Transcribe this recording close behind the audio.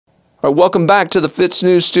All right, welcome back to the Fitz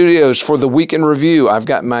News Studios for the Week in Review. I've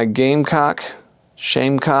got my shamecock,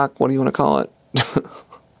 what do you want to call it?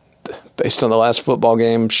 Based on the last football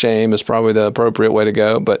game, shame is probably the appropriate way to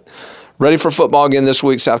go. But ready for football again this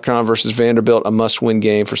week, South Carolina versus Vanderbilt, a must-win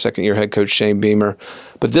game for second-year head coach Shane Beamer.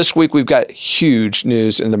 But this week we've got huge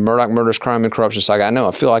news in the Murdaugh murders, crime, and corruption saga. I know,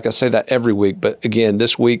 I feel like I say that every week, but again,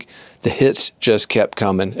 this week the hits just kept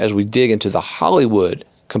coming as we dig into the Hollywood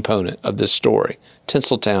component of this story.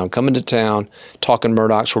 Tinseltown, coming to town, talking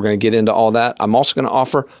Murdaughs. We're going to get into all that. I'm also going to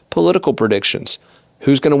offer political predictions.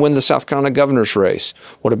 Who's going to win the South Carolina governor's race?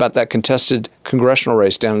 What about that contested congressional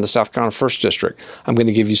race down in the South Carolina 1st District? I'm going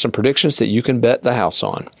to give you some predictions that you can bet the house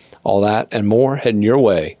on. All that and more heading your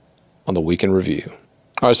way on the Week in Review.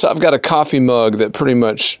 All right, so I've got a coffee mug that pretty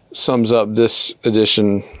much sums up this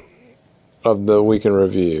edition of the Week in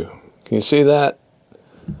Review. Can you see that?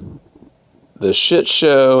 The shit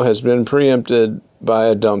show has been preempted by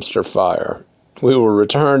a dumpster fire. We will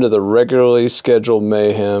return to the regularly scheduled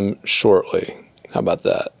mayhem shortly. How about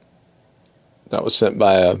that? That was sent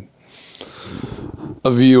by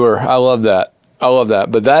a viewer. I love that.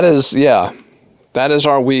 But that is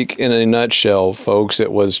our week in a nutshell, folks.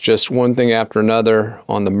 It was just one thing after another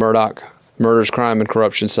on the Murdaugh murders, crime, and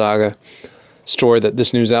corruption saga story that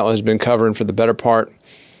this news outlet has been covering for the better part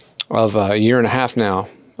of a year and a half now.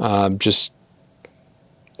 Just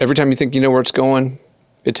every time you think you know where it's going,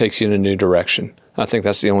 it takes you in a new direction. I think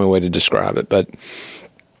that's the only way to describe it. But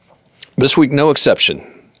this week, no exception.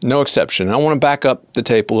 I want to back up the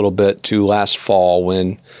tape a little bit to last fall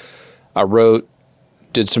when I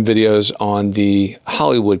did some videos on the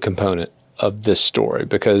Hollywood component of this story.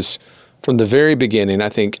 Because from the very beginning, I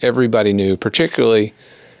think everybody knew, particularly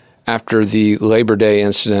after the Labor Day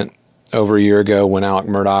incident over a year ago when Alec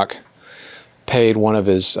Murdaugh paid one of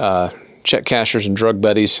his check cashers and drug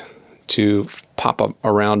buddies to pop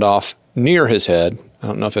a round off near his head. I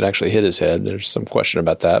don't know if it actually hit his head. There's some question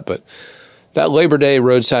about that. But that Labor Day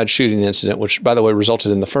roadside shooting incident, which, by the way,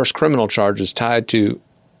 resulted in the first criminal charges tied to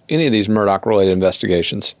any of these Murdaugh-related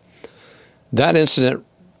investigations, that incident,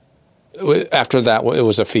 after that, it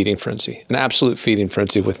was a feeding frenzy, an absolute feeding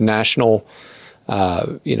frenzy with national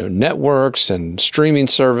networks and streaming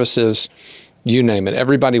services. You name it.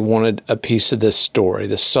 Everybody wanted a piece of this story,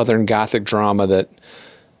 this Southern Gothic drama that,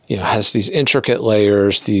 has these intricate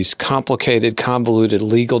layers, these complicated, convoluted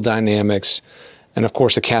legal dynamics, and of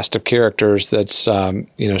course a cast of characters that's,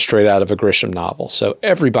 straight out of a Grisham novel. So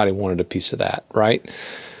everybody wanted a piece of that, right?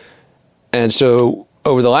 And so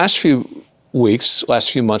over the last few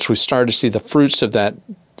months, we started to see the fruits of that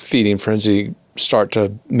feeding frenzy start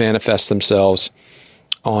to manifest themselves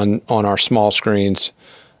on our small screens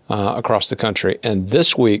across the country. And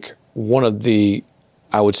this week, one of the,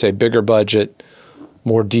 I would say, bigger budget,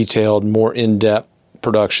 more detailed, more in-depth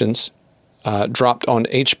productions dropped on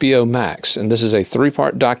HBO Max. And this is a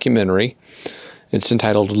 3-part documentary. It's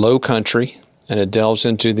entitled Low Country, and it delves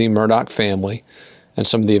into the Murdaugh family and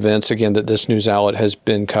some of the events, again, that this news outlet has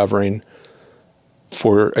been covering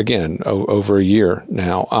for, again, over a year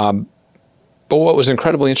now. But what was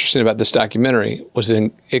incredibly interesting about this documentary was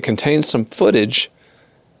it contained some footage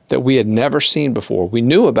that we had never seen before. We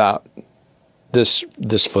knew about this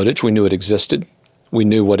footage. We knew it existed. We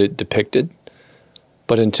knew what it depicted.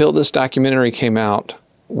 But until this documentary came out,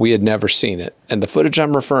 we had never seen it. And the footage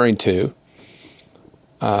I'm referring to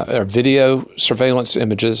are video surveillance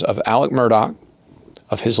images of Alec Murdaugh,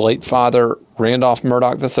 of his late father, Randolph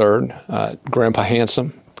Murdaugh III, Grandpa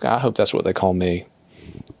Handsome. I hope that's what they call me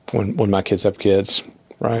when my kids have kids,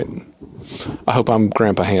 right? I hope I'm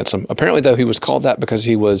Grandpa Handsome. Apparently, though, he was called that because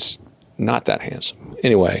he was not that handsome.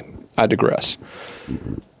 Anyway, I digress.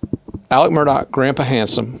 Alec Murdaugh, Grandpa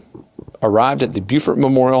Handsome, arrived at the Beaufort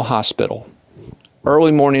Memorial Hospital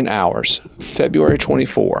early morning hours, February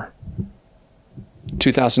 24,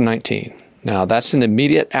 2019. Now, that's in the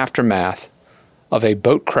immediate aftermath of a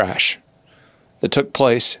boat crash that took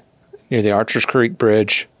place near the Archers Creek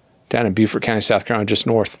Bridge down in Beaufort County, South Carolina, just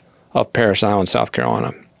north of Parris Island, South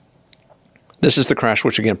Carolina. This is the crash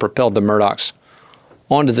which, again, propelled the Murdaughs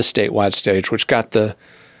onto the statewide stage, which got the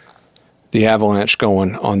avalanche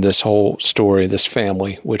going on this whole story, this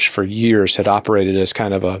family, which for years had operated as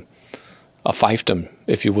kind of a fiefdom,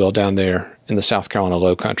 if you will, down there in the South Carolina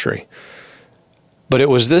Low Country. But it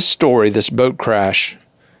was this story, this boat crash,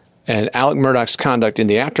 and Alec Murdaugh's conduct in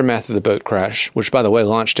the aftermath of the boat crash, which, by the way,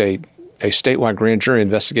 launched a statewide grand jury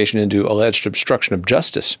investigation into alleged obstruction of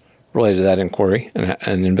justice related to that inquiry,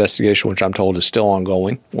 an investigation which I'm told is still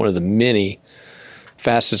ongoing, one of the many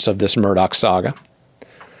facets of this Murdaugh saga.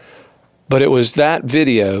 But it was that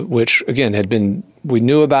video, which, again, had been We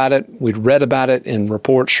knew about it. We'd read about it in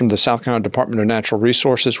reports from the South Carolina Department of Natural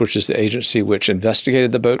Resources, which is the agency which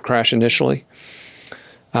investigated the boat crash initially.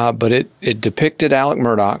 But it depicted Alec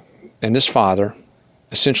Murdaugh and his father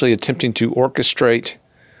essentially attempting to orchestrate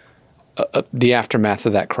the aftermath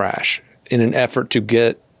of that crash in an effort to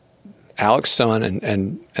get Alec's son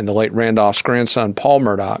and the late Randolph's grandson, Paul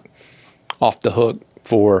Murdaugh, off the hook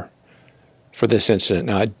for this incident.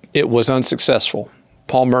 Now, it was unsuccessful.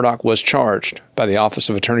 Paul Murdaugh was charged by the Office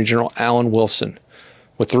of Attorney General Alan Wilson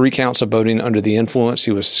with 3 counts of boating under the influence.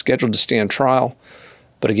 He was scheduled to stand trial,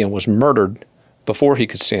 but again was murdered before he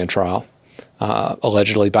could stand trial,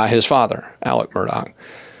 allegedly by his father, Alec Murdaugh.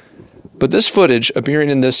 But this footage appearing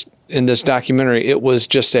in this documentary, it was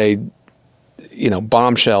just a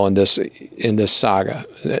bombshell in this saga.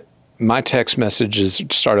 My text messages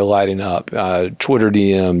started lighting up, Twitter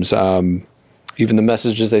DMs, even the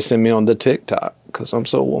messages they send me on the TikTok, because I'm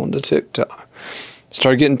so on the TikTok.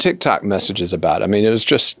 Started getting TikTok messages about it. I mean, it was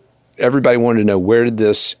just, everybody wanted to know, where did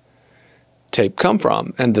this tape come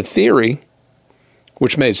from? And the theory,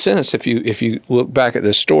 which made sense if you look back at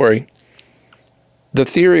this story, the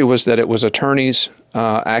theory was that it was attorneys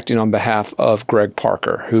acting on behalf of Greg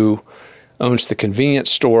Parker, who owns the convenience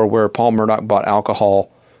store where Paul Murdaugh bought alcohol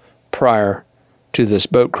prior to this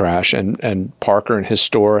boat crash. And Parker and his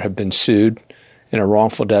store have been sued in a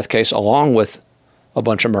wrongful death case, along with a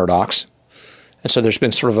bunch of Murdaughs. And so there's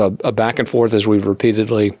been sort of a back and forth, as we've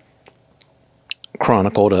repeatedly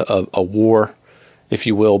chronicled, a war, if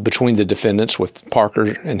you will, between the defendants, with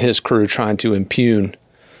Parker and his crew trying to impugn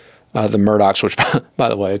the Murdaughs, which, by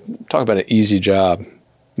the way, talk about an easy job,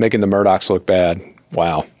 making the Murdaughs look bad.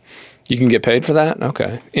 Wow. You can get paid for that?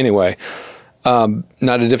 Okay. Anyway, not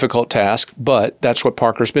a difficult task, but that's what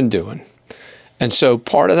Parker's been doing. And so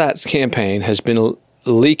part of that campaign has been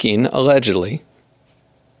leaking, allegedly,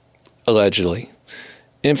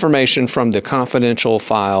 information from the confidential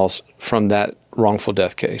files from that wrongful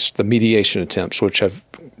death case, the mediation attempts, which have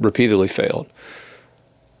repeatedly failed.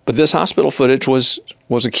 But this hospital footage was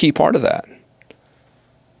a key part of that.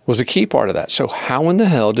 So how in the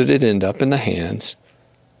hell did it end up in the hands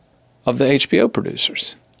of the HBO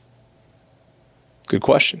producers? Good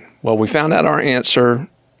question. Well, we found out our answer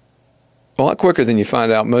a lot quicker than you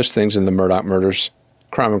find out most things in the Murdaugh murders,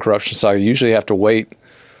 crime and corruption saga. You usually have to wait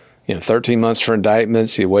 13 months for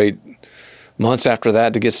indictments. You wait months after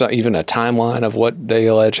that to get even a timeline of what they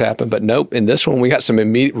allege happened. But nope, in this one, we got some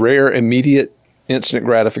rare immediate instant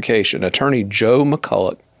gratification. Attorney Joe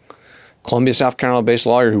McCulloch, Columbia, South Carolina-based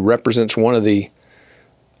lawyer who represents one of the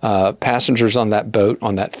passengers on that boat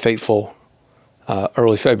on that fateful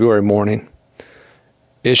early February morning,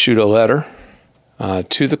 issued a letter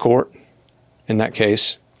to the court in that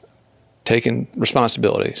case, taking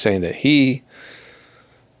responsibility, saying that he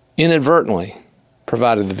inadvertently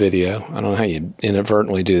provided the video. I don't know how you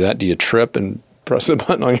inadvertently do that. Do you trip and press the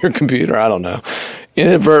button on your computer? I don't know.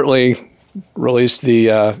 Inadvertently released the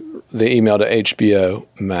email to HBO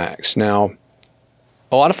Max. Now,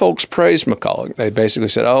 a lot of folks praised McCulloch. They basically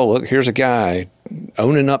said, oh, look, here's a guy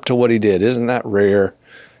owning up to what he did. Isn't that rare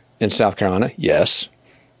in South Carolina? Yes.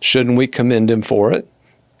 Shouldn't we commend him for it?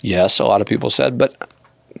 Yes, a lot of people said, but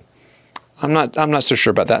I'm not so sure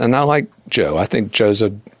about that. And I like Joe. I think Joe's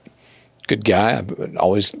a good guy. I've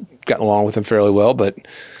always gotten along with him fairly well, but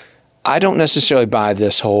I don't necessarily buy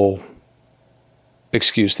this whole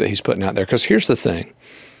excuse that he's putting out there, because here's the thing.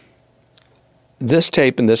 This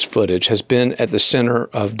tape and this footage has been at the center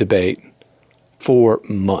of debate for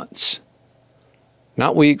months.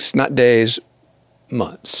 Not weeks, not days,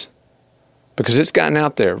 months. Because it's gotten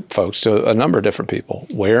out there, folks, to a number of different people.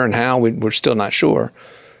 Where and how, we're still not sure.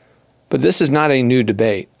 But this is not a new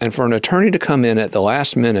debate. And for an attorney to come in at the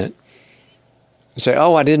last minute and say,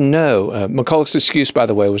 oh, I didn't know. McCulloch's excuse, by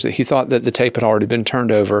the way, was that he thought that the tape had already been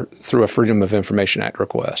turned over through a Freedom of Information Act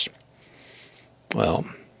request. Well,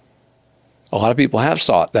 a lot of people have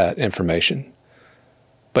sought that information,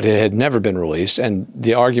 but it had never been released. And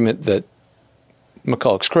the argument that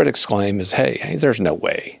McCulloch's critics claim is, hey, there's no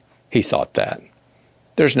way he thought that.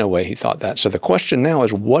 There's no way he thought that. So the question now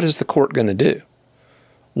is, what is the court going to do?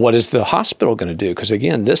 What is the hospital going to do? Because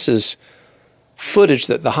again, this is footage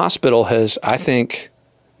that the hospital has, I think,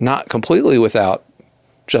 not completely without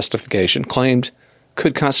justification, claimed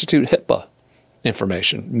could constitute HIPAA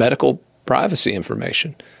information, medical privacy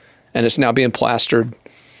information. And it's now being plastered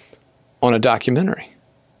on a documentary.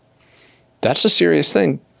 That's a serious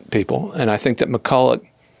thing, people. And I think that McCulloch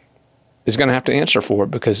is going to have to answer for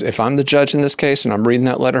it, because if I'm the judge in this case and I'm reading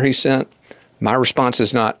that letter he sent, my response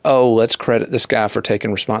is not, oh, let's credit this guy for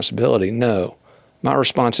taking responsibility. No. My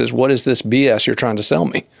response is, what is this BS you're trying to sell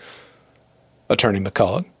me? Attorney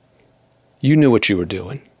McCulloch. You knew what you were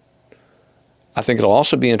doing. I think it'll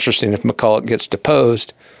also be interesting if McCulloch gets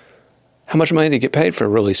deposed. How much money did he get paid for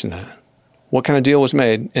releasing that? What kind of deal was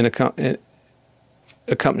made in accompanying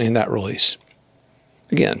that release?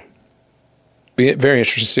 Again, be very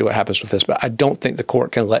interesting to see what happens with this, but I don't think the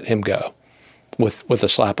court can let him go with a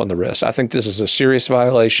slap on the wrist. I think this is a serious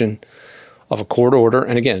violation of a court order.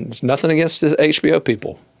 And again, there's nothing against the HBO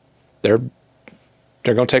people. They're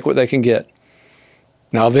going to take what they can get.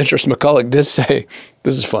 Now, of interest, McCulloch did say,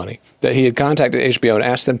 this is funny, that he had contacted HBO and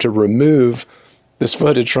asked them to remove this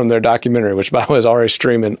footage from their documentary, which, by the way, is already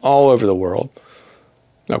streaming all over the world.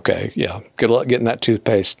 Okay, yeah, good luck getting that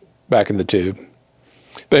toothpaste back in the tube.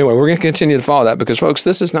 But anyway, we're going to continue to follow that because, folks,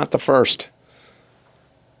 this is not the first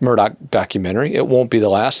Murdaugh documentary. It won't be the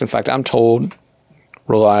last. In fact, I'm told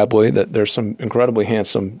reliably that there's some incredibly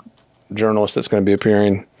handsome journalist that's going to be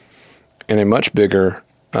appearing in a much bigger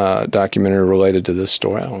documentary related to this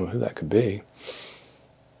story. I don't know who that could be.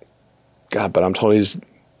 God, but I'm told he's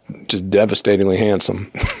just devastatingly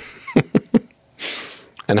handsome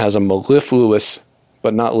and has a mellifluous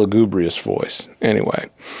but not lugubrious voice. Anyway,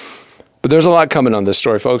 but there's a lot coming on this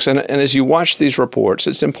story, folks. And as you watch these reports,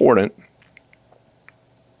 it's important,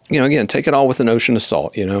 again, take it all with an ocean of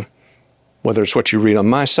salt, whether it's what you read on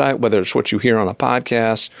my site, whether it's what you hear on a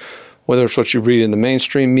podcast, whether it's what you read in the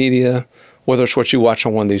mainstream media, whether it's what you watch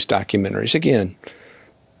on one of these documentaries. Again,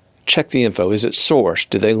 check the info. Is it sourced?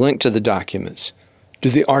 Do they link to the documents? Do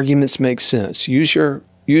the arguments make sense? Use your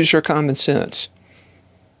common sense.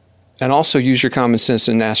 And also use your common sense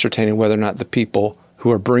in ascertaining whether or not the people who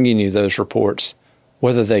are bringing you those reports,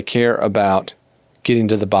 whether they care about getting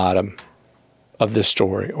to the bottom of this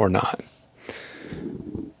story or not.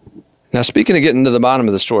 Now, speaking of getting to the bottom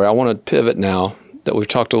of the story, I want to pivot now that we've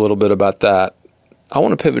talked a little bit about that. I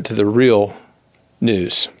want to pivot to the real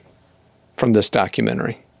news from this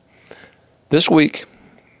documentary. This week,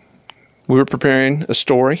 we were preparing a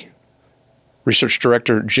story. Research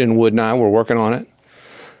director Jen Wood and I were working on it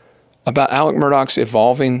about Alec Murdaugh's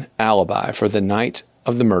evolving alibi for the night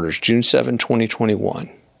of the murders, June 7, 2021,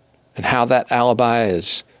 and how that alibi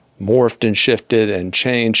is morphed and shifted and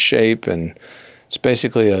changed shape, and it's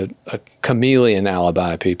basically a chameleon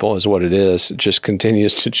alibi, people, is what it is. It just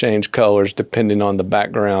continues to change colors depending on the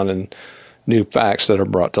background and new facts that are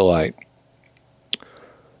brought to light.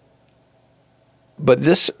 But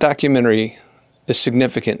this documentary is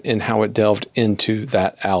significant in how it delved into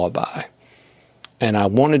that alibi. And I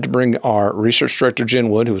wanted to bring our research director, Jen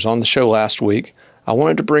Wood, who was on the show last week, I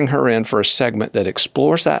wanted to bring her in for a segment that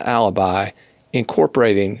explores that alibi,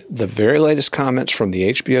 incorporating the very latest comments from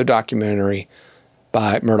the HBO documentary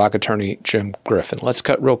by Murdaugh attorney Jim Griffin. Let's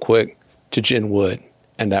cut real quick to Jen Wood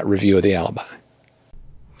and that review of the alibi.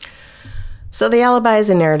 So the alibis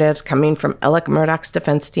and narratives coming from Alec Murdaugh's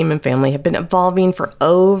defense team and family have been evolving for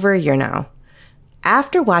over a year now.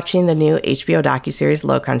 After watching the new HBO docuseries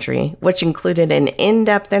Low Country, which included an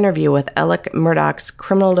in-depth interview with Alec Murdaugh's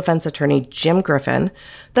criminal defense attorney Jim Griffin,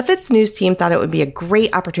 the Fitz News team thought it would be a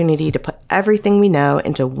great opportunity to put everything we know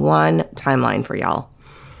into one timeline for y'all.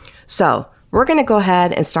 So we're going to go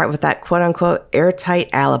ahead and start with that quote-unquote airtight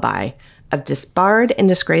alibi of disbarred and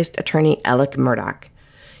disgraced attorney Alec Murdaugh.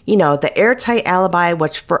 The airtight alibi,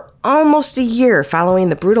 which for almost a year following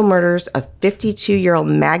the brutal murders of 52-year-old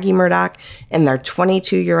Maggie Murdaugh and their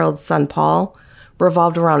 22-year-old son Paul,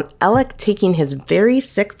 revolved around Alec taking his very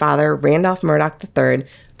sick father, Randolph Murdaugh III,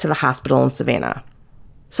 to the hospital in Savannah.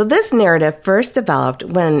 So this narrative first developed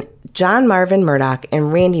when John Marvin Murdaugh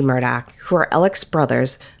and Randy Murdaugh, who are Alec's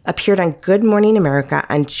brothers, appeared on Good Morning America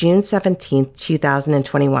on June 17,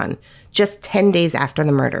 2021, just 10 days after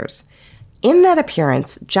the murders. In that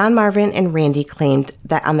appearance, John Marvin and Randy claimed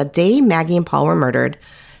that on the day Maggie and Paul were murdered,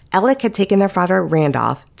 Alec had taken their father,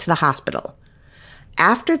 Randolph, to the hospital.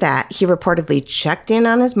 After that, he reportedly checked in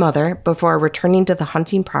on his mother before returning to the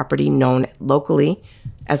hunting property known locally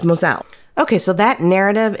as Moselle. Okay, so that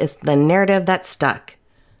narrative is the narrative that stuck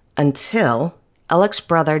until Alec's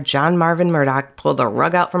brother, John Marvin Murdaugh, pulled the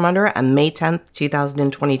rug out from under it on May 10th,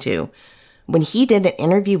 2022, when he did an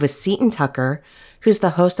interview with Seton Tucker, who's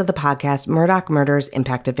the host of the podcast Murdaugh Murders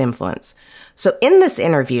Impact of Influence. So in this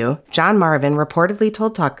interview, John Marvin reportedly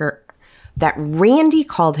told Tucker that Randy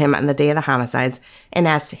called him on the day of the homicides and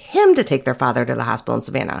asked him to take their father to the hospital in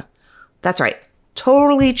Savannah. That's right.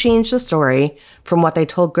 Totally changed the story from what they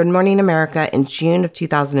told Good Morning America in June of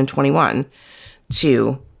 2021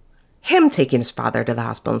 to him taking his father to the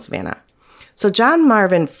hospital in Savannah. So John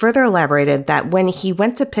Marvin further elaborated that when he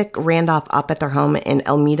went to pick Randolph up at their home in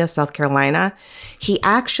Elmira, South Carolina, he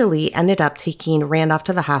actually ended up taking Randolph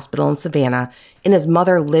to the hospital in Savannah in his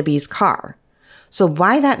mother Libby's car. So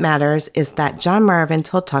why that matters is that John Marvin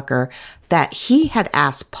told Tucker that he had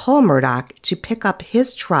asked Paul Murdaugh to pick up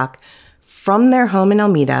his truck from their home in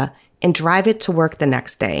Alameda and drive it to work the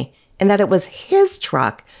next day, and that it was his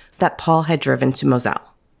truck that Paul had driven to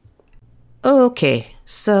Moselle. Okay,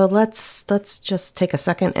 so let's just take a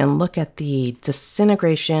second and look at the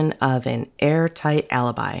disintegration of an airtight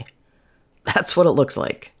alibi. That's what it looks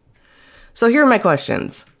like. So here are my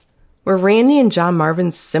questions. Were Randy and John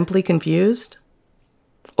Marvin simply confused?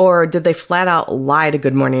 Or did they flat out lie to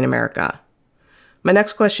Good Morning America? My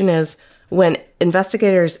next question is, when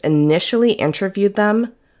investigators initially interviewed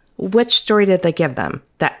them, which story did they give them?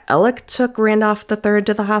 That Alec took Randolph III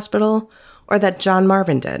to the hospital, or that John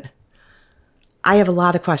Marvin did? I have a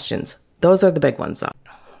lot of questions. Those are the big ones, though.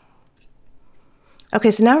 Okay,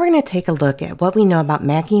 so now we're going to take a look at what we know about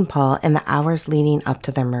Maggie and Paul in the hours leading up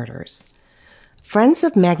to their murders. Friends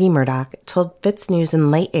of Maggie Murdaugh told Fitz News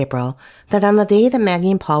in late April that on the day that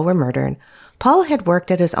Maggie and Paul were murdered, Paul had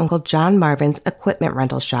worked at his uncle John Marvin's equipment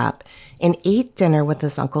rental shop and ate dinner with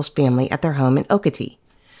his uncle's family at their home in Okatee.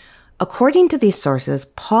 According to these sources,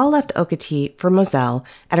 Paul left Okatee for Moselle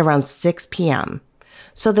at around 6 p.m.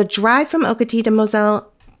 So the drive from Okatee to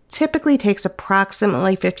Moselle typically takes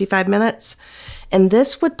approximately 55 minutes, and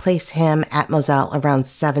this would place him at Moselle around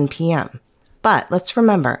 7 p.m. But let's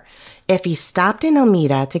remember, if he stopped in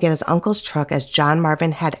Alameda to get his uncle's truck as John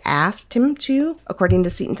Marvin had asked him to, according to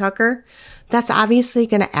Seton Tucker, that's obviously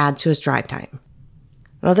going to add to his drive time.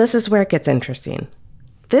 Well, this is where it gets interesting.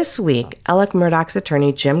 This week, Alec Murdaugh's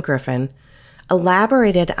attorney, Jim Griffin,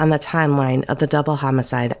 elaborated on the timeline of the double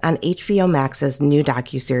homicide on HBO Max's new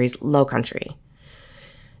docuseries, Low Country.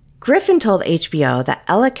 Griffin told HBO that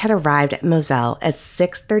Alec had arrived at Moselle at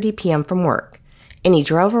 6:30 p.m. from work, and he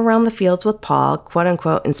drove around the fields with Paul,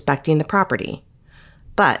 quote-unquote, inspecting the property.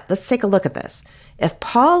 But let's take a look at this. If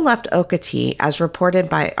Paul left Okatee, as reported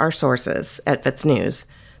by our sources at Fitz News,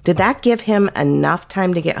 did that give him enough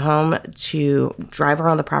time to get home to drive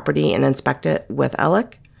around the property and inspect it with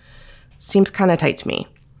Alec? Seems kind of tight to me.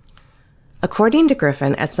 According to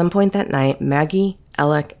Griffin, at some point that night, Maggie,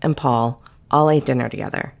 Alec, and Paul all ate dinner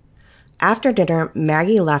together. After dinner,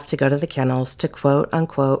 Maggie left to go to the kennels to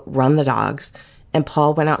quote-unquote run the dogs, and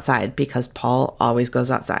Paul went outside because Paul always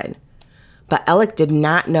goes outside. But Alec did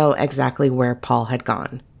not know exactly where Paul had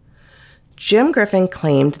gone. Jim Griffin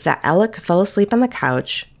claimed that Alec fell asleep on the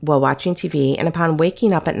couch while watching TV, and upon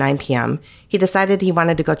waking up at 9 p.m., he decided he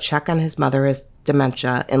wanted to go check on his mother, who has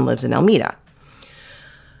dementia and lives in Alameda.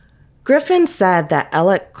 Griffin said that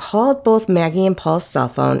Alec called both Maggie and Paul's cell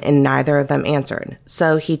phone, and neither of them answered.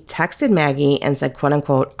 So he texted Maggie and said,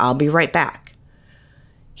 quote-unquote, "I'll be right back."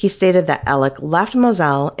 He stated that Alec left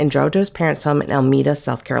Moselle and drove to his parents' home in Alameda,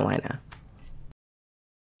 South Carolina.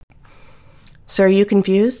 So are you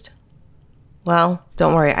confused? Well,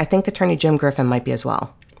 don't worry. I think Attorney Jim Griffin might be as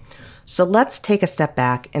well. So let's take a step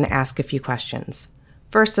back and ask a few questions.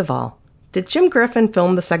 First of all, did Jim Griffin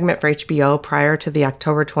film the segment for HBO prior to the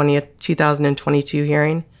October 20th, 2022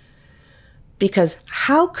 hearing? Because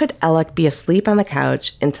how could Alec be asleep on the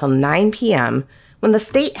couch until 9 p.m. when the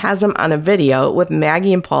state has him on a video with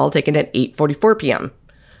Maggie and Paul taken at 8:44 p.m.?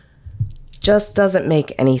 Just doesn't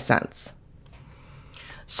make any sense.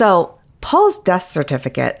 So Paul's death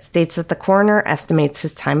certificate states that the coroner estimates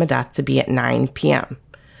his time of death to be at 9 p.m.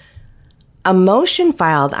 A motion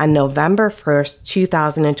filed on November 1st,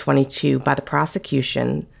 2022 by the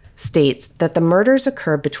prosecution states that the murders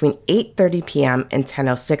occurred between 8:30 p.m. and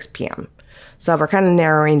 10:06 p.m. So we're kind of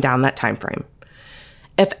narrowing down that time frame.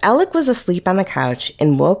 If Alec was asleep on the couch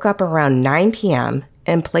and woke up around 9 p.m.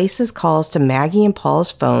 and places calls to Maggie and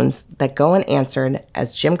Paul's phones that go unanswered,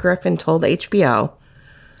 as Jim Griffin told HBO,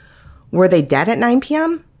 were they dead at 9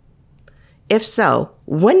 p.m.? If so,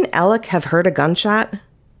 wouldn't Alec have heard a gunshot?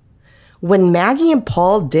 When Maggie and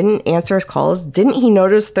Paul didn't answer his calls, didn't he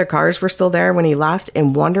notice their cars were still there when he left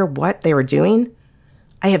and wonder what they were doing?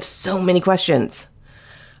 I have so many questions.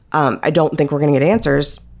 I don't think we're going to get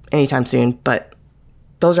answers anytime soon, but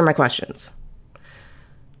those are my questions.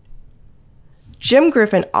 Jim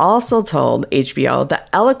Griffin also told HBO that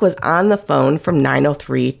Alec was on the phone from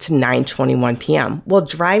 9:03 to 9:21 p.m. while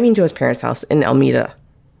driving to his parents' house in Alameda.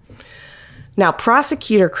 Now,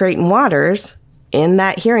 prosecutor Creighton Waters, in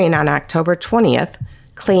that hearing on October 20th,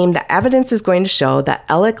 claimed that evidence is going to show that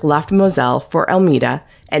Alec left Moselle for Alameda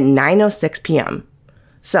at 9:06 p.m.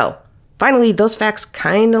 So, finally, those facts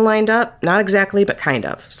kind of lined up. Not exactly, but kind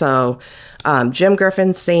of. So, Jim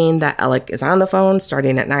Griffin's saying that Alec is on the phone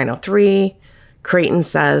starting at 9:03. Creighton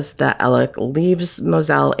says that Alec leaves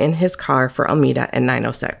Moselle in his car for Alameda at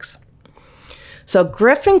 9:06. So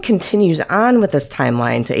Griffin continues on with this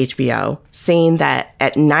timeline to HBO, saying that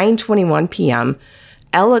at 9:21 p.m.,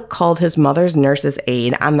 Alec called his mother's nurse's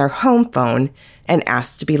aide on their home phone and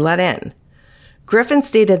asked to be let in. Griffin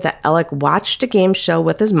stated that Alec watched a game show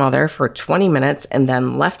with his mother for 20 minutes and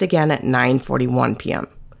then left again at 9:41 p.m.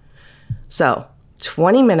 So,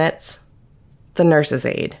 20 minutes, the nurse's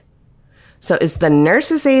aide. So is the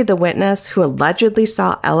nurse's aide the witness who allegedly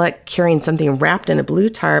saw Alec carrying something wrapped in a blue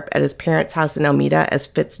tarp at his parents' house in Alameda, as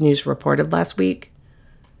Fitz News reported last week?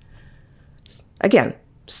 Again,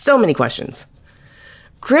 so many questions.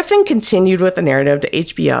 Griffin continued with the narrative to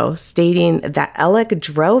HBO, stating that Alec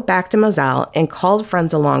drove back to Moselle and called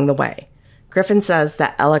friends along the way. Griffin says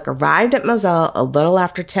that Alec arrived at Moselle a little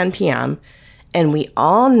after 10 p.m., and we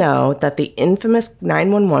all know that the infamous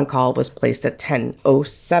 911 call was placed at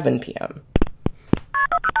 10:07 p.m.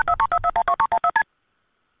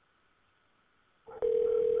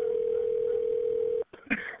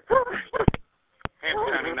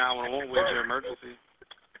 Hampton County 911, where's your emergency?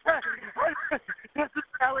 This is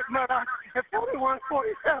Alec Murdaugh at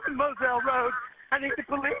 4147 Moselle Road. I need the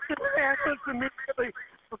police and the ambulance immediately.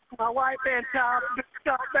 My wife and child have been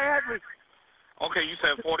shot badly. Okay, you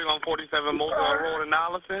said 4147 Moselle Road in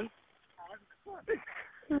Allison?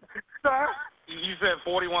 Sir? You said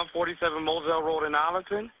 4147 Moselle Road in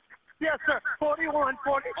Allison? Yes, sir.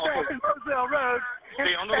 4147 Moselle Road.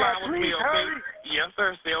 Stay on the line with me, okay? Yes,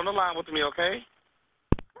 sir. Stay on the line with me, okay?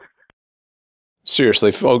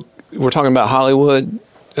 Seriously, folks, we're talking about Hollywood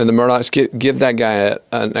and the Murdaughs. Give that guy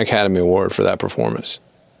an Academy Award for that performance.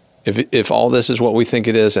 If all this is what we think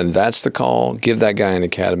it is and that's the call, give that guy an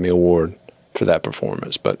Academy Award for that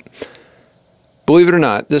performance. But believe it or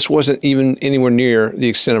not, this wasn't even anywhere near the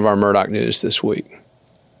extent of our Murdaugh news this week.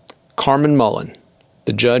 Carmen Mullen,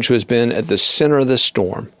 the judge who has been at the center of this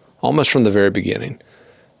storm almost from the very beginning,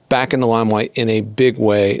 back in the limelight in a big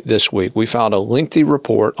way this week. We filed a lengthy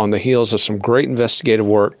report on the heels of some great investigative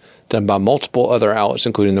work done by multiple other outlets,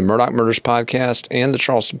 including the Murdaugh Murders podcast and the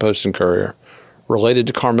Charleston Post and Courier, related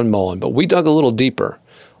to Carmen Mullen. But we dug a little deeper.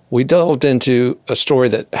 We delved into a story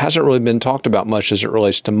that hasn't really been talked about much as it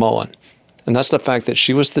relates to Mullen, and that's the fact that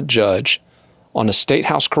she was the judge on a state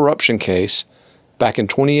house corruption case back in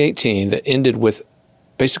 2018 that ended with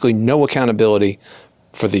basically no accountability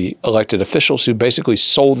for the elected officials who basically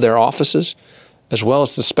sold their offices, as well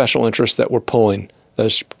as the special interests that were pulling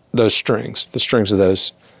those strings, the strings of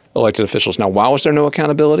those elected officials. Now, why was there no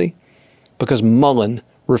accountability? Because Mullen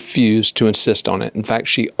refused to insist on it. In fact,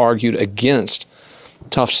 she argued against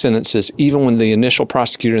tough sentences, even when the initial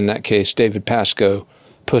prosecutor in that case, David Pascoe,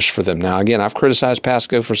 pushed for them. Now, again, I've criticized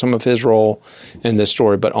Pascoe for some of his role in this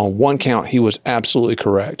story, but on one count, he was absolutely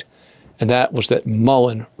correct. And that was that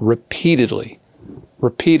Mullen repeatedly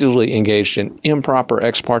engaged in improper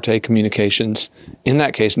ex parte communications, in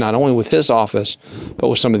that case, not only with his office, but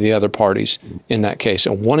with some of the other parties in that case.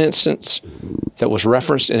 In one instance that was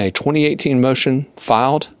referenced in a 2018 motion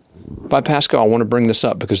filed by Pascoe, I want to bring this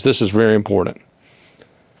up because this is very important.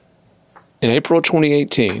 In April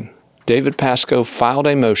 2018, David Pascoe filed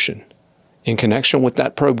a motion in connection with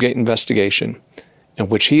that Probegate investigation in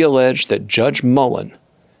which he alleged that Judge Mullen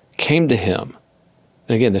came to him,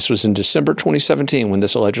 and again, this was in December 2017 when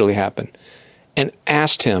this allegedly happened, and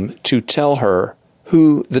asked him to tell her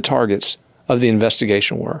who the targets of the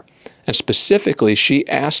investigation were. And specifically, she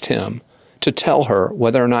asked him to tell her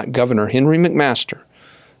whether or not Governor Henry McMaster,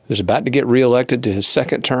 who's about to get reelected to his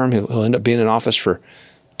second term, he'll end up being in office for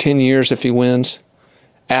 10 years if he wins,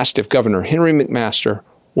 asked if Governor Henry McMaster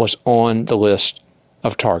was on the list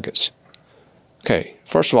of targets. Okay,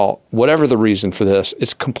 first of all, whatever the reason for this,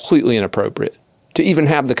 it's completely inappropriate to even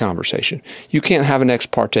have the conversation. You can't have an ex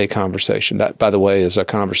parte conversation. That, by the way, is a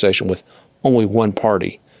conversation with only one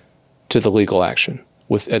party to the legal action,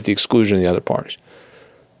 at the exclusion of the other parties.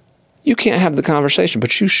 You can't have the conversation,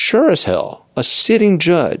 but you sure as hell, a sitting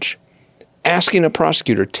judge, asking a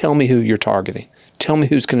prosecutor, tell me who you're targeting. Tell me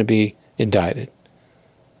who's going to be indicted.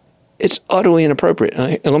 It's utterly inappropriate.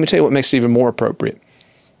 And let me tell you what makes it even more appropriate.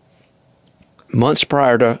 Months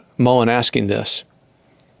prior to Mullen asking this,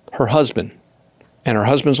 her husband and her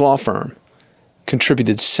husband's law firm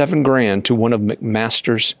contributed $7,000 to one of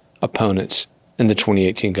McMaster's opponents in the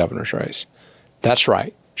 2018 governor's race. That's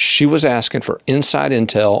right. She was asking for inside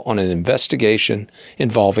intel on an investigation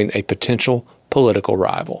involving a potential political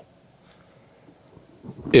rival,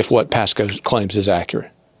 if what Pascoe claims is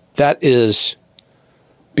accurate. That is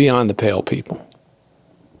beyond the pale, people.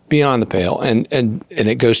 Beyond the pale. And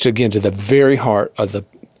it goes to, again, to the very heart of the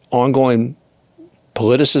ongoing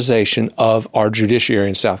politicization of our judiciary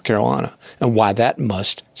in South Carolina and why that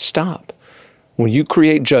must stop. When you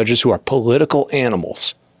create judges who are political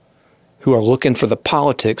animals, who are looking for the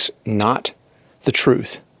politics, not the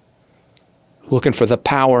truth, looking for the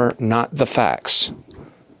power, not the facts,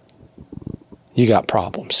 you got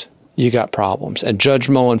problems. You got problems. And Judge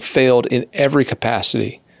Mullen failed in every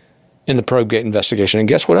capacity in the Probegate investigation. And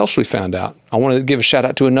guess what else we found out? I want to give a shout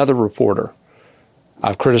out to another reporter.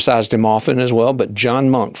 I've criticized him often as well, but John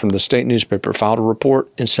Monk from the state newspaper filed a report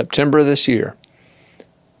in September of this year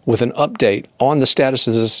with an update on the status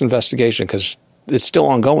of this investigation, because it's still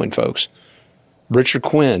ongoing, folks. Richard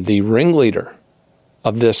Quinn, the ringleader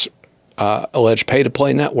of this alleged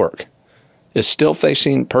pay-to-play network, is still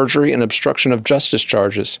facing perjury and obstruction of justice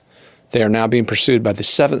charges. They are now being pursued by the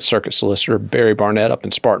Seventh Circuit solicitor, Barry Barnett, up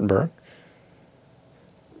in Spartanburg.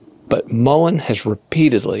 But Mullen has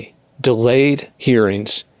repeatedly delayed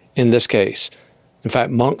hearings in this case. In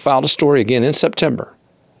fact, Monk filed a story again in September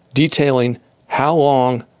detailing how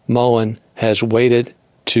long Mullen has waited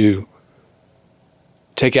to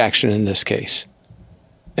take action in this case,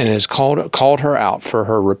 and has called her out for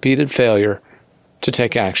her repeated failure to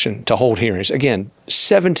take action, to hold hearings. Again,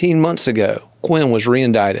 17 months ago, Quinn was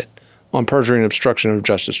reindicted on perjury and obstruction of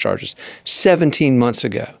justice charges. 17 months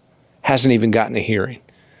ago. Hasn't even gotten a hearing.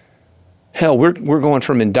 Hell, we're going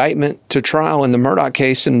from indictment to trial in the Murdaugh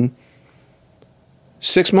case in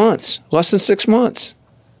 6 months, less than 6 months.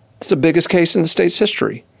 It's the biggest case in the state's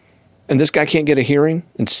history. And this guy can't get a hearing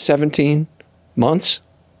in 17 months?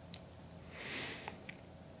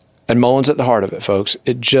 And Mullen's at the heart of it, folks.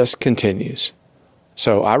 It just continues.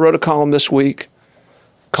 So I wrote a column this week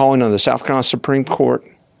calling on the South Carolina Supreme Court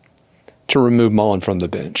to remove Mullen from the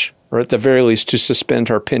bench, or at the very least to suspend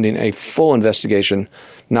her pending a full investigation,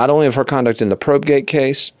 not only of her conduct in the Probegate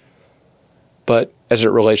case, but as it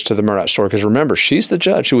relates to the Murdaugh story. Because remember, she's the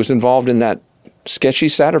judge who was involved in that sketchy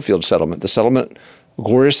Satterfield settlement, the settlement of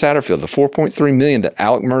Gloria Satterfield, the $4.3 million that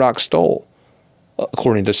Alec Murdaugh stole,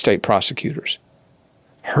 according to state prosecutors.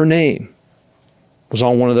 Her name was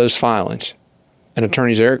on one of those filings. And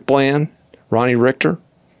attorneys Eric Bland, Ronnie Richter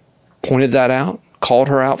pointed that out, called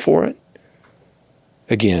her out for it.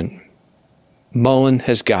 Again, Mullen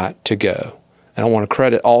has got to go. And I want to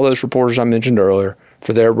credit all those reporters I mentioned earlier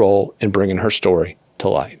for their role in bringing her story to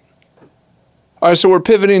light. All right, so we're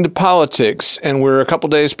pivoting to politics, and we're a couple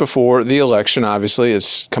days before the election, obviously.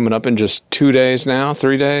 It's coming up in just 2 days now,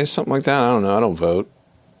 3 days, something like that. I don't know. I don't vote.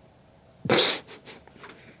 I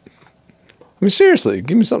mean, seriously,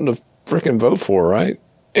 give me something to freaking vote for, right?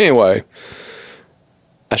 Anyway,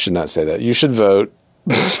 I should not say that. You should vote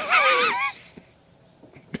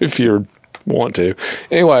if you want to.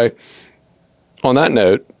 Anyway, on that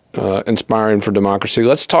note, inspiring for democracy,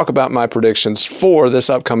 let's talk about my predictions for this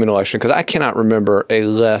upcoming election, because I cannot remember a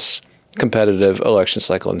less competitive election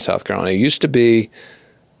cycle in South Carolina. It used to be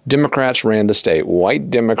Democrats ran the state. White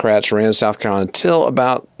Democrats ran South Carolina until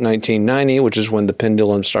about 1990, which is when the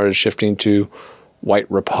pendulum started shifting to white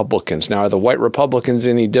Republicans. Now, are the white Republicans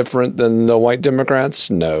any different than the white Democrats?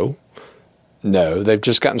 No. They've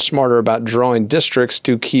just gotten smarter about drawing districts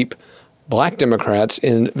to keep black Democrats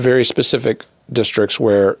in very specific districts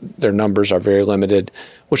where their numbers are very limited,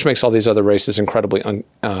 which makes all these other races incredibly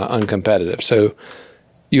uncompetitive. So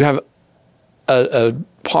you have a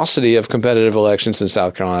paucity of competitive elections in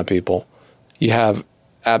South Carolina, people. You have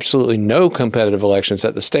absolutely no competitive elections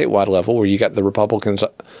at the statewide level, where you got the Republicans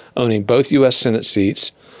owning both U.S. Senate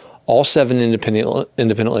seats, all 7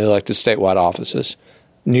 independently elected statewide offices,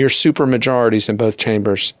 near super majorities in both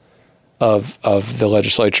chambers of the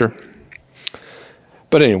legislature.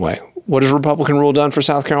 But anyway, what has Republican rule done for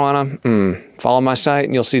South Carolina? Follow my site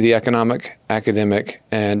and you'll see the economic, academic,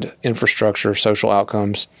 and infrastructure, social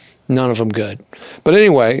outcomes. None of them good. But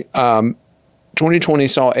anyway, 2020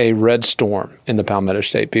 saw a red storm in the Palmetto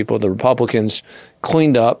State, people. The Republicans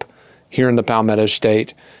cleaned up here in the Palmetto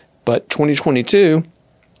State. But 2022,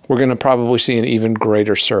 we're going to probably see an even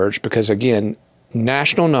greater surge because, again,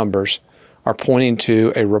 national numbers are pointing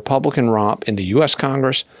to a Republican romp in the U.S.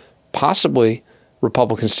 Congress, possibly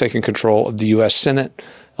Republicans taking control of the U.S. Senate.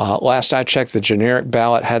 Last I checked, the generic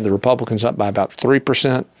ballot had the Republicans up by about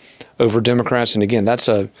 3% over Democrats. And again, that's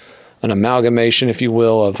an amalgamation, if you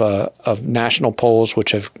will, of national polls,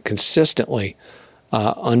 which have consistently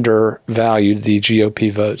undervalued the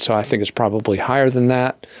GOP vote. So I think it's probably higher than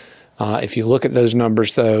that. If you look at those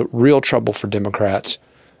numbers, though, real trouble for Democrats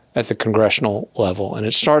at the congressional level. And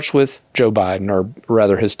it starts with Joe Biden, or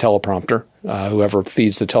rather his teleprompter, whoever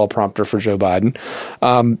feeds the teleprompter for Joe Biden.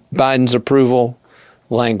 Biden's approval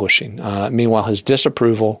languishing. Meanwhile, his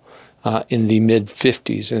disapproval in the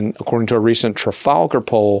mid-50s. And according to a recent Trafalgar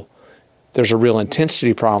poll, there's a real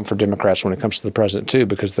intensity problem for Democrats when it comes to the president, too,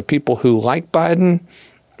 because the people who like Biden,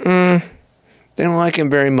 they don't like him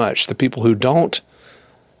very much. The people who don't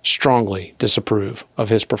strongly disapprove of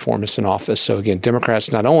his performance in office. So, again,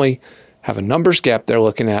 Democrats not only have a numbers gap they're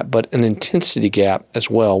looking at, but an intensity gap as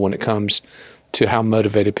well when it comes to how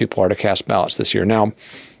motivated people are to cast ballots this year. Now,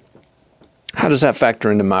 how does that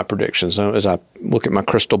factor into my predictions? As I look at my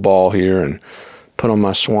crystal ball here and put on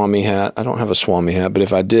my Swami hat. I don't have a Swami hat, but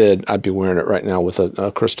if I did, I'd be wearing it right now with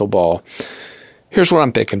a crystal ball. Here's what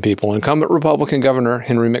I'm picking, people. Incumbent Republican Governor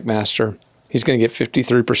Henry McMaster, he's going to get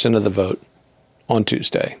 53% of the vote on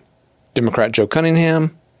Tuesday. Democrat Joe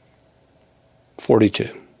Cunningham,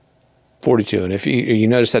 42. And if you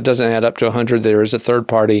notice that doesn't add up to 100, there is a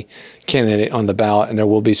third-party candidate on the ballot, and there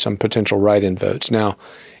will be some potential write-in votes. Now,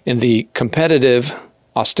 in the competitive,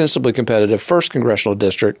 ostensibly competitive, 1st Congressional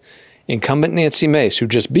District, incumbent Nancy Mace, who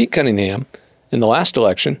just beat Cunningham in the last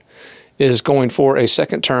election, is going for a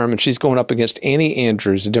second term, and she's going up against Annie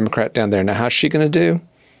Andrews, a Democrat down there. Now, how's she going to do?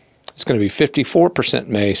 It's going to be 54%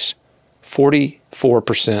 Mace,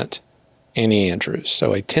 44% Annie Andrews.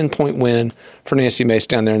 So a 10-point win for Nancy Mace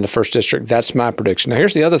down there in the 1st District. That's my prediction. Now,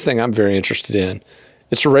 here's the other thing I'm very interested in.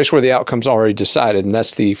 It's a race where the outcome's already decided, and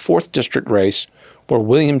that's the 4th District race where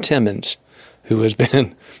William Timmons, who has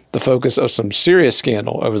been the focus of some serious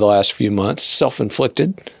scandal over the last few months,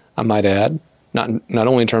 self-inflicted, I might add, not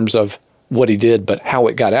only in terms of what he did, but how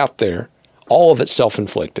it got out there, all of it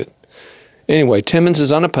self-inflicted. Anyway, Timmons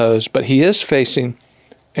is unopposed, but he is facing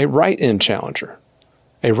a write-in challenger,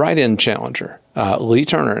 Lee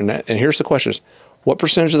Turner. And here's the question: what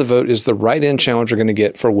percentage of the vote is the write-in challenger going to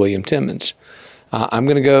get for William Timmons? I'm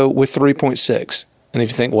going to go with 3.6. And if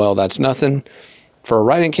you think, well, that's nothing, for a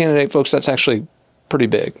write-in candidate, folks, that's actually pretty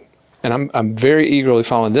big. And I'm very eagerly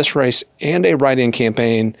following this race and a write-in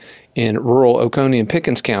campaign in rural Oconee and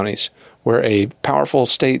Pickens counties, where a powerful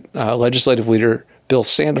state legislative leader, Bill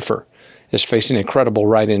Sandifer, is facing a credible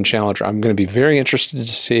write-in challenger. I'm going to be very interested to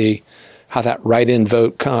see how that write-in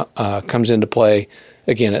vote comes into play,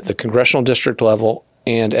 again, at the congressional district level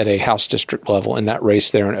and at a House district level in that race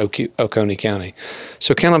there in Oconee County.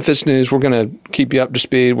 So count on Fitz News. We're going to keep you up to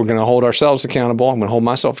speed. We're going to hold ourselves accountable. I'm going to hold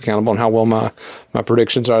myself accountable on how well my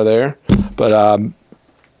predictions are there. But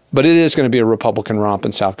it is going to be a Republican romp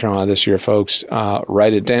in South Carolina this year, folks.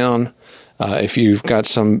 Write it down. If you've got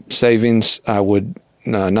some savings, I would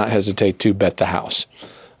not hesitate to bet the house.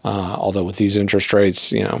 Although with these interest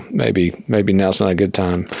rates, maybe now's not a good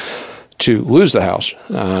time to lose the house,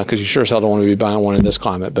 because you sure as hell don't want to be buying one in this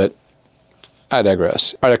climate. But I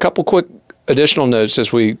digress. All right, a couple quick additional notes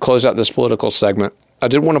as we close out this political segment. I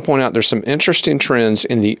did want to point out there's some interesting trends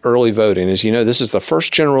in the early voting. As you know, this is the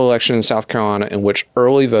first general election in South Carolina in which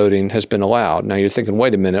early voting has been allowed. Now you're thinking,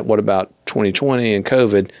 wait a minute, what about 2020 and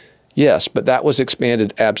COVID? Yes, but that was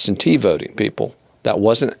expanded absentee voting, people. That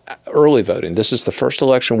wasn't early voting. This is the first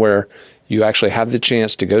election where you actually have the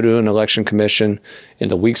chance to go to an election commission in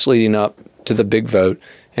the weeks leading up to the big vote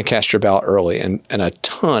and cast your ballot early. And a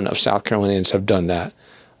ton of South Carolinians have done that.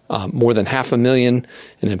 More than 500,000.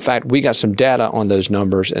 And in fact, we got some data on those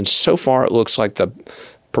numbers. And so far, it looks like the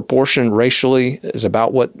proportion racially is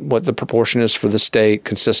about what the proportion is for the state,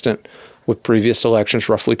 consistent with previous elections,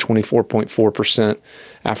 roughly 24.4%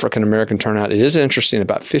 African-American turnout. It is interesting,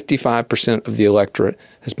 about 55% of the electorate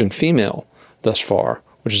has been female thus far,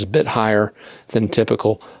 which is a bit higher than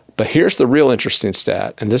typical. But here's the real interesting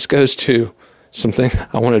stat, and this goes to something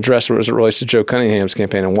I want to address as it relates to Joe Cunningham's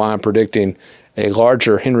campaign and why I'm predicting a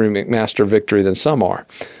larger Henry McMaster victory than some are.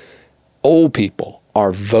 Old people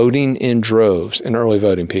are voting in droves in early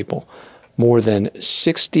voting, people. More than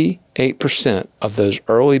 68% of those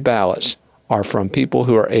early ballots are from people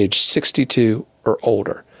who are age 62 or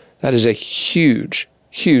older. That is a huge,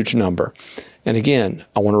 huge number. And again,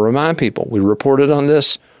 I want to remind people, we reported on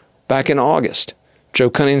this back in August. Joe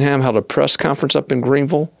Cunningham held a press conference up in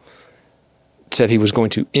Greenville, said he was going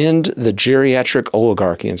to end the geriatric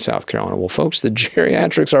oligarchy in South Carolina. Well, folks, the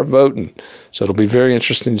geriatrics are voting. So it'll be very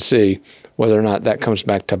interesting to see whether or not that comes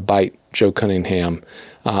back to bite Joe Cunningham.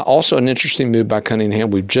 Also an interesting move by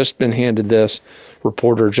Cunningham. We've just been handed this.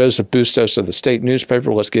 Reporter Joseph Bustos of the state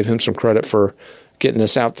newspaper, let's give him some credit for getting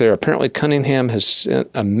this out there. Apparently Cunningham has sent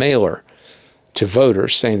a mailer to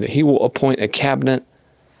voters saying that he will appoint a cabinet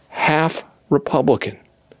half Republican.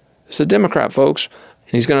 It's a Democrat, folks,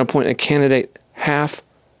 and he's going to appoint a candidate half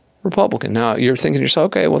Republican. Now, you're thinking to yourself,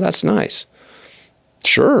 okay, well, that's nice.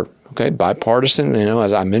 Sure, okay, bipartisan.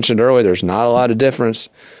 As I mentioned earlier, there's not a lot of difference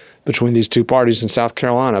between these two parties in South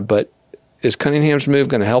Carolina, but is Cunningham's move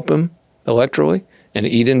going to help him electorally and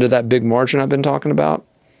eat into that big margin I've been talking about?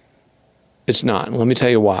 It's not. And let me tell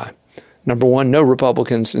you why. Number one, no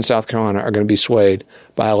Republicans in South Carolina are going to be swayed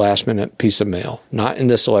by a last-minute piece of mail. Not in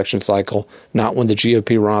this election cycle, not when the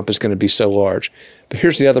GOP romp is going to be so large. But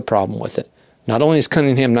here's the other problem with it. Not only is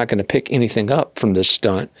Cunningham not going to pick anything up from this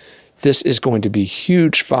stunt, this is going to be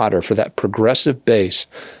huge fodder for that progressive base.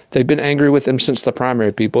 They've been angry with him since the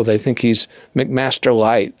primary, people. They think he's McMaster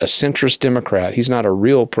Light, a centrist Democrat. He's not a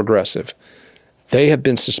real progressive. They have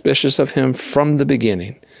been suspicious of him from the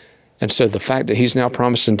beginning. And so the fact that he's now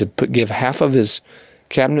promising to give half of his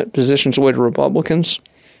cabinet positions away to Republicans,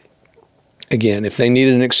 again, if they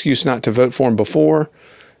needed an excuse not to vote for him before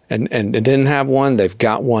and didn't have one, they've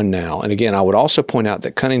got one now. And again, I would also point out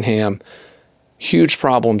that Cunningham, huge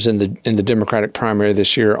problems in the Democratic primary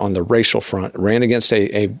this year on the racial front, ran against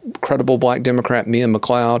a credible black Democrat, Mia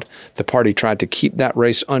McLeod. The party tried to keep that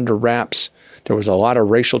race under wraps. There was a lot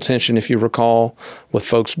of racial tension, if you recall, with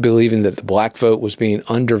folks believing that the black vote was being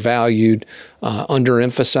undervalued,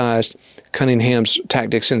 underemphasized. Cunningham's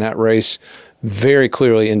tactics in that race very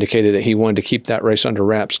clearly indicated that he wanted to keep that race under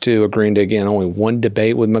wraps too, agreeing to, again, only one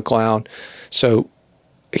debate with McLeod. So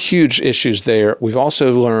huge issues there. We've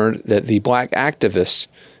also learned that the black activists,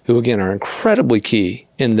 who, again, are incredibly key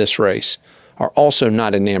in this race, are also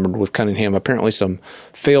not enamored with Cunningham. Apparently some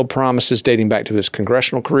failed promises dating back to his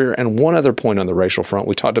congressional career. And one other point on the racial front,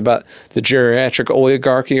 we talked about the geriatric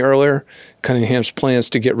oligarchy earlier, Cunningham's plans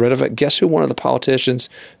to get rid of it. Guess who one of the politicians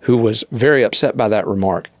who was very upset by that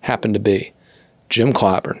remark happened to be? Jim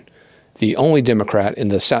Clyburn, the only Democrat in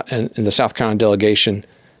the South Carolina delegation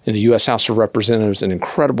in the U.S. House of Representatives, an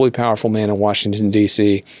incredibly powerful man in Washington,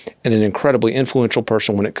 D.C., and an incredibly influential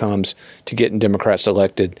person when it comes to getting Democrats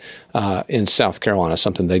elected in South Carolina,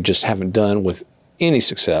 something they just haven't done with any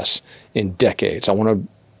success in decades. I want to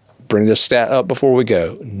bring this stat up before we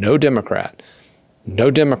go. No Democrat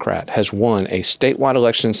has won a statewide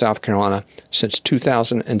election in South Carolina since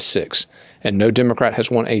 2006, and no Democrat has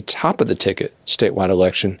won a top-of-the-ticket statewide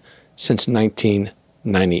election since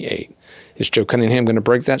 1998. Is Joe Cunningham going to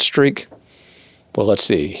break that streak? Well, let's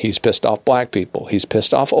see. He's pissed off black people. He's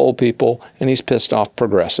pissed off old people. And he's pissed off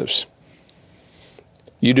progressives.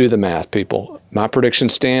 You do the math, people. My prediction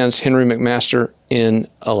stands. Henry McMaster in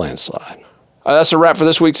a landslide. That's a wrap for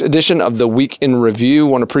this week's edition of the Week in Review.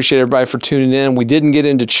 Want to appreciate everybody for tuning in. We didn't get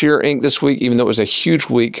into Cheer Inc. this week, even though it was a huge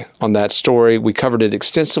week on that story. We covered it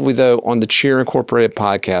extensively, though, on the Cheer Incorporated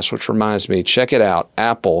podcast, which reminds me, check it out.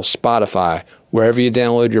 Apple, Spotify, wherever you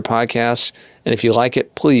download your podcasts. And if you like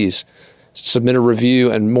it, please submit a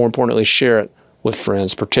review and, more importantly, share it with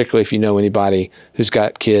friends, particularly if you know anybody who's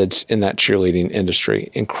got kids in that cheerleading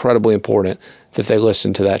industry. Incredibly important that they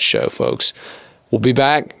listen to that show, folks. We'll be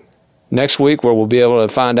back next week where we'll be able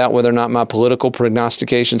to find out whether or not my political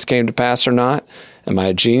prognostications came to pass or not. Am I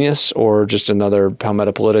a genius or just another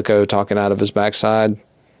Palmetto Politico talking out of his backside?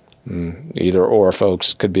 Either or,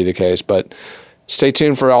 folks, could be the case. But stay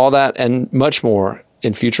tuned for all that and much more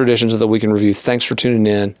in future editions of the Week in Review. Thanks for tuning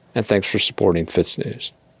in, and thanks for supporting Fitz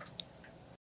News.